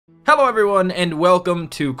Hello everyone and welcome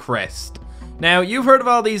to Crest. Now you've heard of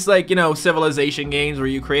all these civilization games where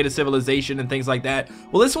you create a civilization and things like that.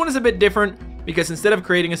 Well, this one is a bit different because instead of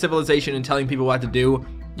creating a civilization and telling people what to do,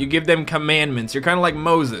 you give them commandments. You're kind of like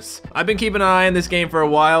Moses. I've been keeping an eye on this game for a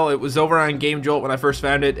while. It was over on Game Jolt when I first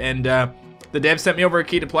found it, and the dev sent me over a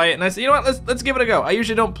key to play it, and I said, you know what, let's give it a go. I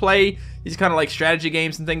usually don't play these kind of like strategy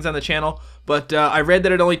games and things on the channel, but I read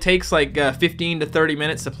that it only takes like 15 to 30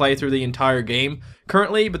 minutes to play through the entire game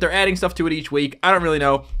currently, but they're adding stuff to it each week. I don't really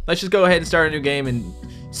know. Let's just go ahead and start a new game and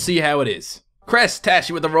see how it is. Crest tasks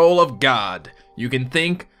you with the role of God. You can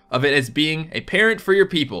think of it as being a parent for your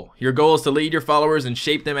people. Your goal is to lead your followers and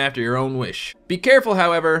shape them after your own wish. Be careful,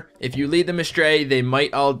 however. If you lead them astray, they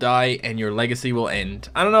might all die and your legacy will end.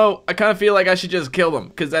 I don't know, I kind of feel like I should just kill them,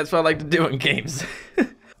 because that's what I like to do in games.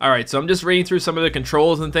 Alright, so I'm just reading through some of the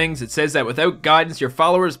controls and things. It says that without guidance, your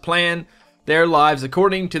followers plan their lives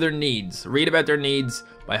according to their needs. Read about their needs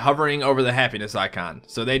by hovering over the happiness icon.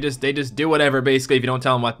 So they just do whatever, basically, if you don't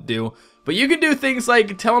tell them what to do. But you can do things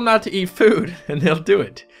like tell them not to eat food, and they'll do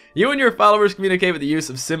it. You and your followers communicate with the use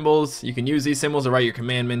of symbols. You can use these symbols to write your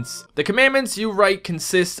commandments. The commandments you write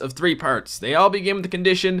consist of 3 parts. They all begin with a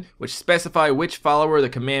condition which specify which follower the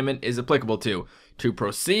commandment is applicable to. To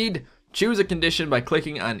proceed, choose a condition by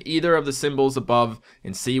clicking on either of the symbols above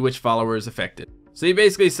and see which follower is affected. So you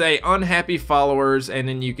basically say unhappy followers, and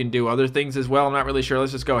then you can do other things as well. I'm not really sure.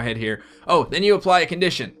 Let's just go ahead here. Oh, then you apply a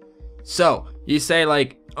condition. So you say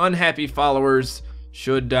like unhappy followers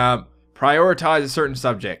should prioritize a certain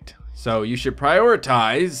subject. So you should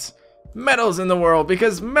prioritize metals in the world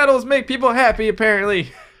because metals make people happy,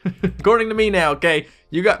 apparently. According to me now, okay?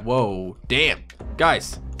 You got, whoa, damn.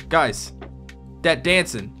 Guys, that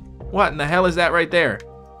dancing. What in the hell is that right there?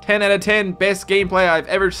 10 out of 10, best gameplay I've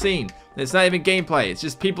ever seen. And it's not even gameplay, it's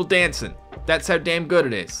just people dancing. That's how damn good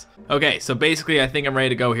it is. Okay, so basically I think I'm ready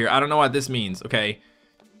to go here. I don't know what this means, okay?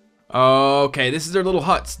 Okay, this is their little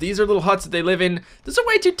huts. These are little huts that they live in. These are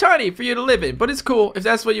way too tiny for you to live in, but it's cool. If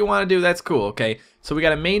that's what you want to do, that's cool, okay? So we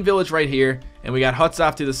got a main village right here, and we got huts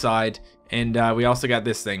off to the side, and we also got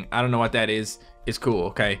this thing. I don't know what that is. It's cool,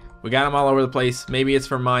 okay? We got them all over the place. Maybe it's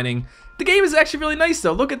for mining. The game is actually really nice,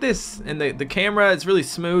 though. Look at this. And the camera is really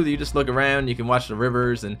smooth. You just look around. You can watch the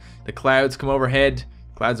rivers, and the clouds come overhead.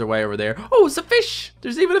 Clouds are way over there. Oh, it's a fish.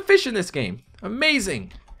 There's even a fish in this game.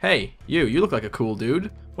 Amazing. Hey, you look like a cool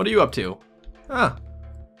dude. What are you up to? Huh.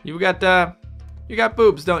 You got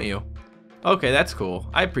boobs, don't you? Okay, that's cool.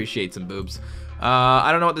 I appreciate some boobs.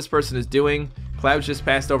 I don't know what this person is doing. Clouds just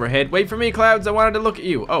passed overhead. Wait for me, Clouds. I wanted to look at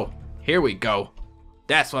you. Oh, here we go.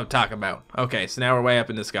 That's what I'm talking about. Okay, so now we're way up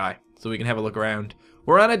in the sky, so we can have a look around.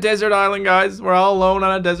 We're on a desert island, guys. We're all alone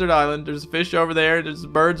on a desert island. There's fish over there. There's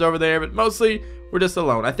birds over there, but mostly we're just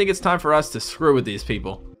alone. I think it's time for us to screw with these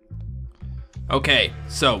people. Okay,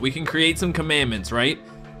 so we can create some commandments, right?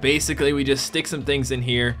 Basically, we just stick some things in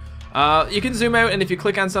here. You can zoom out, and if you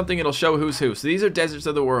click on something, it'll show who's who. So these are deserts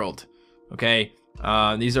of the world, okay?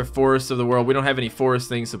 These are forests of the world. We don't have any forest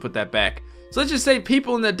things, so put that back. So let's just say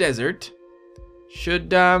people in the desert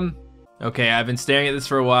should, okay, I've been staring at this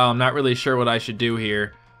for a while. I'm not really sure what I should do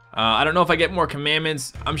here. I don't know if I get more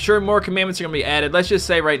commandments. I'm sure more commandments are going to be added. Let's just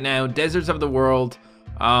say right now, deserts of the world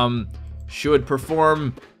should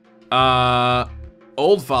perform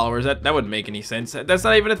old followers. That wouldn't make any sense. That's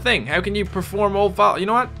not even a thing. How can you perform old followers? You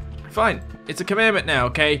know what? Fine. It's a commandment now,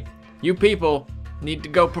 okay? You people need to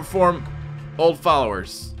go perform old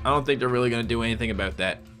followers. I don't think they're really going to do anything about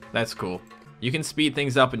that. That's cool. You can speed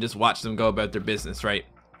things up and just watch them go about their business, right?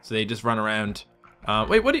 So they just run around.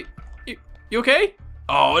 Wait, what are you okay?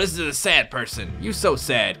 Oh, this is a sad person. You so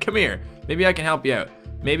sad. Come here. Maybe I can help you out.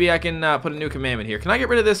 Maybe I can put a new commandment here. Can I get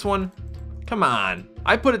rid of this one? Come on.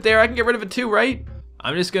 I put it there. I can get rid of it too, right?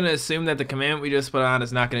 I'm just going to assume that the commandment we just put on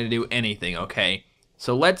is not going to do anything, okay?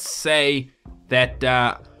 So let's say that,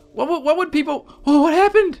 what would people, oh, what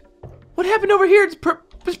happened? What happened over here?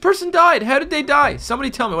 This person died. How did they die? Somebody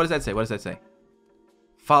tell me. What does that say? What does that say?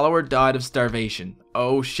 Follower died of starvation.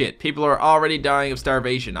 Oh shit, people are already dying of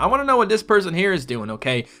starvation. I want to know what this person here is doing,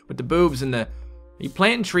 okay? With the boobs and the, are you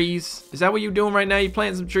planting trees? Is that what you're doing right now? You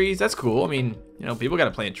planting some trees? That's cool. I mean, you know, people got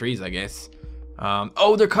to plant trees, I guess.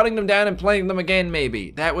 Oh, they're cutting them down and planting them again,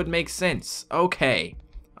 maybe. That would make sense. Okay.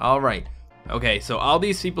 All right. Okay, so all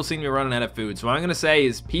these people seem to be running out of food. So what I'm going to say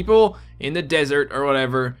is people in the desert or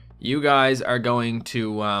whatever, you guys are going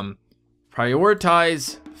to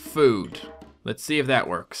prioritize food. Let's see if that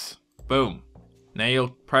works. Boom. Now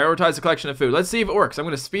you'll prioritize the collection of food. Let's see if it works. I'm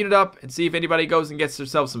going to speed it up and see if anybody goes and gets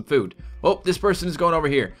themselves some food. Oh, this person is going over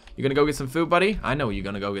here. You going to go get some food, buddy? I know you're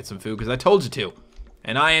going to go get some food because I told you to.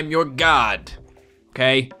 And I am your god.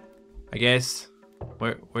 Okay? I guess.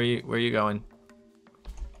 Where are you going?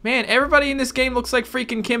 Man, everybody in this game looks like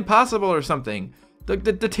freaking Kim Possible or something. The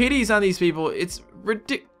titties on these people, it's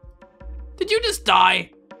ridiculous. Did you just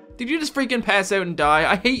die? Did you just freaking pass out and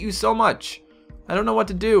die? I hate you so much. I don't know what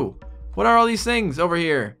to do. What are all these things over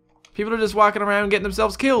here? People are just walking around getting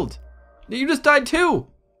themselves killed. You just died too.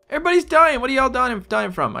 Everybody's dying. What are y'all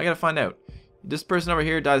dying from? I gotta find out. This person over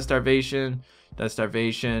here died of starvation. Died of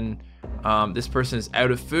starvation. This person is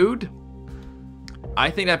out of food. I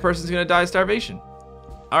think that person's gonna die of starvation.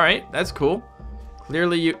 Alright, that's cool.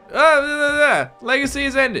 Clearly you... legacy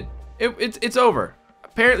is ended. It's over.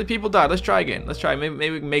 Apparently people died. Let's try again. Let's try. Maybe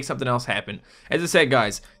we can make something else happen. As I said,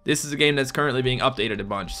 guys, this is a game that's currently being updated a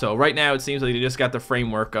bunch. So right now it seems like they just got the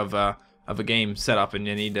framework of a game set up, and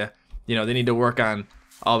you need to, they need to work on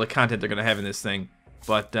all the content they're gonna have in this thing.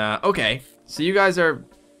 But okay, so you guys are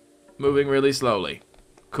moving really slowly.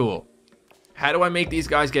 Cool. How do I make these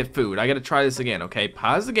guys get food? I gotta try this again. Okay,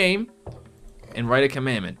 pause the game and write a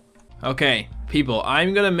commandment. Okay, people,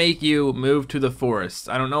 I'm gonna make you move to the forest.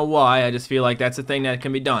 I don't know why, I just feel like that's a thing that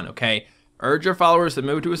can be done, okay? Urge your followers to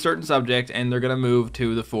move to a certain subject, and they're gonna move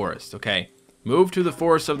to the forest, okay? Move to the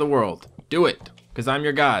forest of the world. Do it, because I'm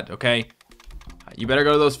your god, okay? You better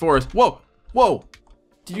go to those forests. Whoa, whoa,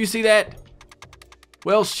 did you see that?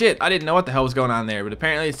 Well, shit, I didn't know what the hell was going on there, but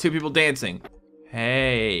apparently it's two people dancing.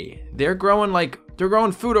 Hey, they're growing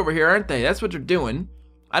food over here, aren't they? That's what they're doing.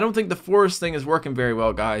 I don't think the forest thing is working very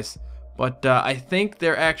well, guys. But I think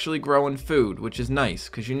they're actually growing food, which is nice,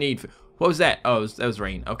 because you need food. What was that? Oh, that was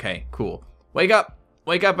rain. Okay, cool. Wake up,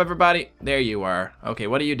 everybody. There you are. Okay,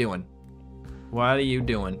 what are you doing? What are you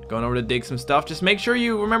doing? Going over to dig some stuff? Just make sure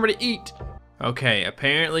you remember to eat. Okay,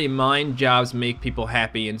 apparently mind jobs make people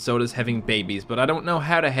happy, and so does having babies, but I don't know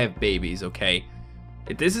how to have babies, okay?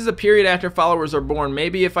 If this is a period after followers are born,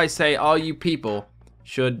 maybe if I say all you people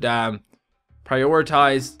should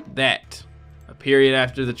prioritize that. A period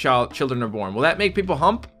after the children are born. Will that make people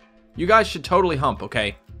hump? You guys should totally hump,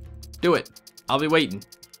 okay? Do it. I'll be waiting.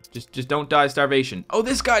 Just don't die of starvation. Oh,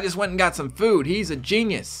 this guy just went and got some food. He's a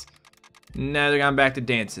genius. Now they're going back to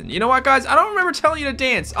dancing. You know what, guys? I don't remember telling you to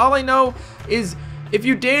dance. All I know is if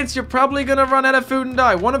you dance, you're probably gonna run out of food and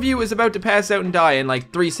die. One of you is about to pass out and die in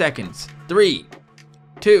like 3 seconds. 3,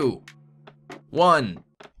 2, 1.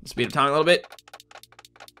 Speed up time a little bit.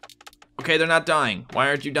 Okay, they're not dying. Why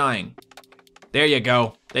aren't you dying? There you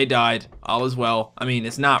go. They died. All is well. I mean,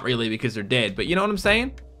 it's not really because they're dead, but you know what I'm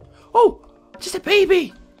saying? Oh, just a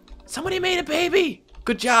baby. Somebody made a baby.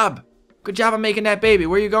 Good job. Good job on making that baby.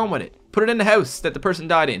 Where are you going with it? Put it in the house that the person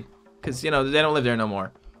died in. Because, they don't live there no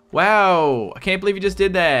more. Wow. I can't believe you just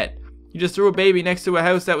did that. You just threw a baby next to a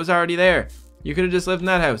house that was already there. You could have just lived in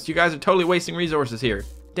that house. You guys are totally wasting resources here.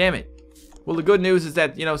 Damn it. Well, the good news is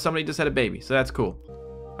that, somebody just had a baby. So that's cool.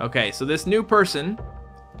 Okay, so this new person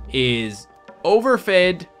is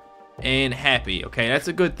overfed and happy. Okay, that's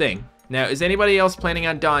a good thing. Now, is anybody else planning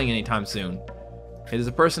on dying anytime soon? There's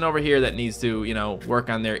a person over here that needs to, work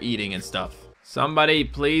on their eating and stuff. Somebody,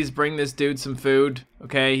 please bring this dude some food.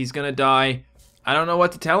 Okay, he's gonna die. I don't know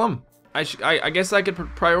what to tell him. I guess I could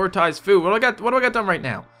prioritize food. What do I got done right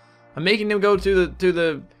now? I'm making them go to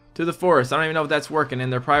the forest. I don't even know if that's working,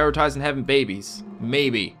 and they're prioritizing having babies.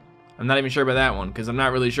 Maybe. I'm not even sure about that one, because I'm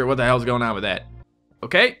not really sure what the hell's going on with that.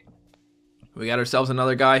 Okay. We got ourselves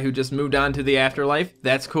another guy who just moved on to the afterlife.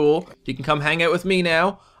 That's cool. He can come hang out with me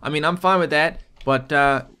now. I mean, I'm fine with that. But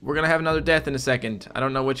we're going to have another death in a second. I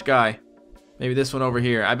don't know which guy. Maybe this one over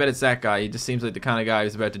here. I bet it's that guy. He just seems like the kind of guy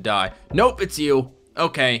who's about to die. Nope, it's you.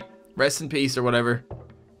 Okay. Rest in peace or whatever.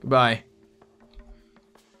 Goodbye.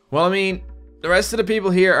 Well, I mean, the rest of the people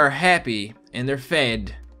here are happy. And they're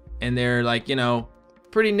fed. And they're like,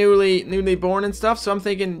 pretty newly born and stuff. So I'm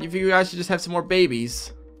thinking if you guys should just have some more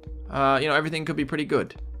babies, everything could be pretty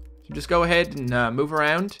good. So just go ahead and move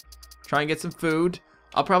around, try and get some food.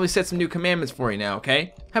 I'll probably set some new commandments for you now,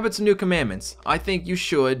 okay? How about some new commandments? I think you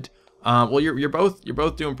should. Well, you're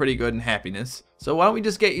both doing pretty good in happiness. So why don't we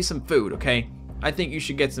just get you some food, okay? I think you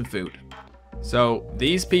should get some food. So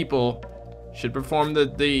these people should perform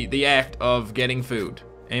the act of getting food.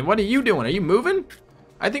 And what are you doing? Are you moving?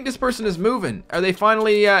 I think this person is moving. Are they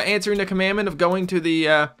finally answering the commandment of going to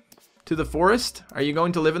the forest? Are you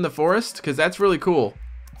going to live in the forest? Because that's really cool.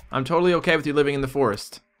 I'm totally okay with you living in the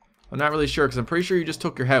forest. I'm not really sure, because I'm pretty sure you just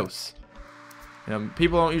took your house.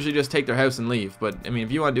 People don't usually just take their house and leave, but I mean,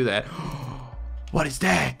 if you want to do that. What is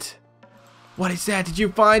that? What is that? Did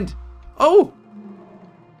you find? Oh,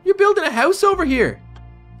 you're building a house over here.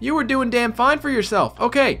 You were doing damn fine for yourself.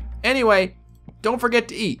 Okay. Anyway. Don't forget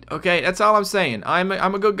to eat, okay? That's all I'm saying. I'm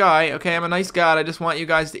a good guy, okay? I'm a nice god. I just want you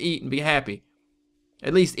guys to eat and be happy.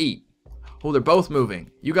 At least eat. Oh, they're both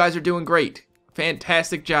moving. You guys are doing great.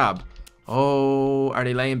 Fantastic job. Oh, are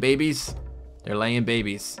they laying babies? They're laying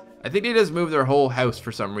babies. I think they just moved their whole house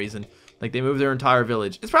for some reason. Like, they moved their entire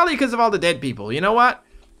village. It's probably because of all the dead people. You know what?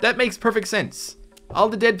 That makes perfect sense. All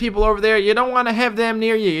the dead people over there, you don't want to have them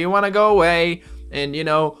near you. You want to go away and, you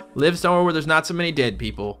know, live somewhere where there's not so many dead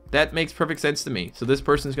people. That makes perfect sense to me. So this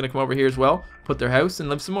person's going to come over here as well, put their house, and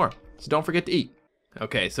live some more. So don't forget to eat.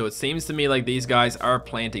 Okay, so it seems to me like these guys are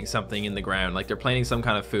planting something in the ground. Like, they're planting some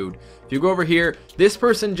kind of food. If you go over here, this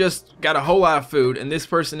person just got a whole lot of food, and this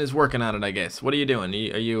person is working on it, I guess. What are you doing?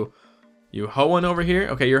 Are you hoeing over here?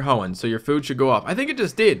 Okay, you're hoeing, so your food should go up. I think it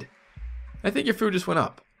just did. I think your food just went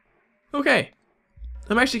up. Okay.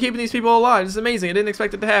 I'm actually keeping these people alive. This is amazing. I didn't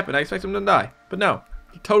expect it to happen. I expect them to die. But no,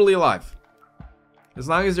 they're totally alive. As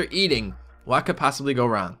long as they're eating, what could possibly go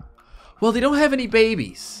wrong? Well, they don't have any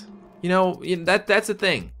babies. You know, that's the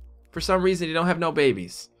thing. For some reason, you don't have no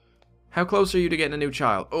babies. How close are you to getting a new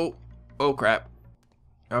child? Oh crap.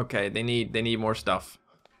 Okay, they need more stuff.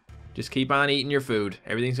 Just keep on eating your food.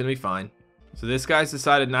 Everything's gonna be fine. So this guy's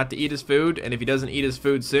decided not to eat his food, and if he doesn't eat his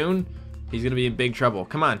food soon, he's gonna be in big trouble.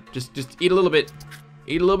 Come on, just eat a little bit.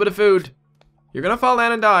 Eat a little bit of food. You're gonna fall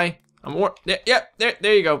down and die.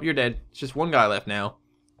 There you go. You're dead. It's just one guy left now.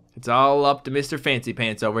 It's all up to Mr. Fancy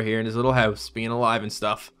Pants over here in his little house, being alive and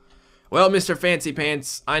stuff. Well, Mr. Fancy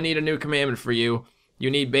Pants, I need a new commandment for you.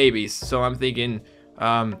 You need babies. So I'm thinking,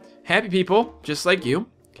 happy people, just like you.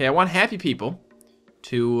 Okay, I want happy people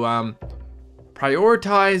to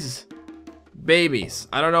prioritize babies.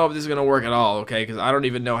 I don't know if this is gonna work at all, okay? Because I don't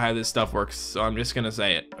even know how this stuff works. So I'm just gonna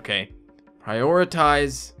say it, okay?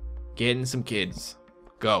 Prioritize getting some kids.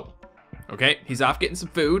 Go. Okay, he's off getting some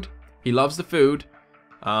food. He loves the food.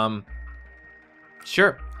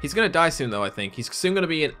 Sure. He's gonna die soon though, I think. He's soon gonna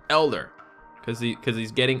be an elder. Cause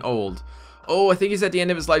he's getting old. Oh, I think he's at the end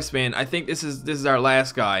of his lifespan. I think this is our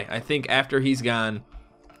last guy. I think after he's gone,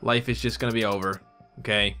 life is just gonna be over.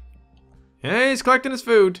 Okay. Yeah, he's collecting his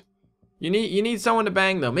food. You need someone to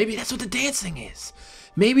bang though. Maybe that's what the dancing is.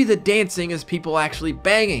 Maybe the dancing is people actually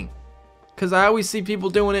banging. Cause I always see people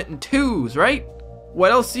doing it in twos, right?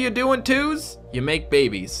 What else do you do in twos? You make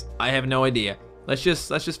babies. I have no idea. Let's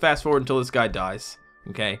just fast forward until this guy dies.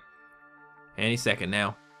 Okay. Any second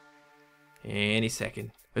now. Any second.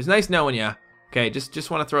 It was nice knowing ya. Okay, just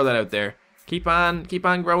want to throw that out there. Keep on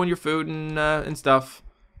growing your food and stuff.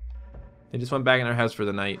 They just went back in their house for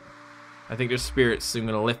the night. I think their spirit's soon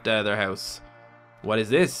gonna lift out of their house. What is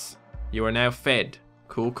this? You are now fed.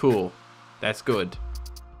 Cool. That's good.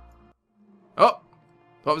 Oh,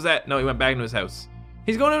 what was that? No, he went back into his house.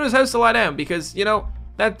 He's going into his house to lie down because, you know,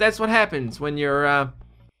 that's what happens when you're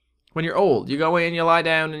old. You go away and you lie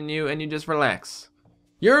down and you just relax.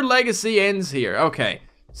 Your legacy ends here. Okay,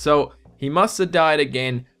 so he must have died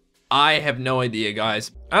again. I have no idea,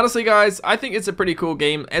 guys. Honestly, guys, I think it's a pretty cool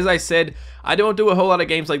game. As I said, I don't do a whole lot of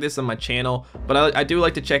games like this on my channel, but I do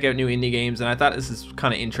like to check out new indie games, and I thought this is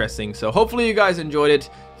kind of interesting. So hopefully you guys enjoyed it.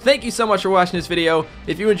 Thank you so much for watching this video.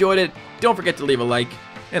 If you enjoyed it, don't forget to leave a like,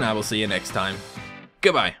 and I will see you next time.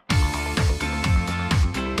 Goodbye.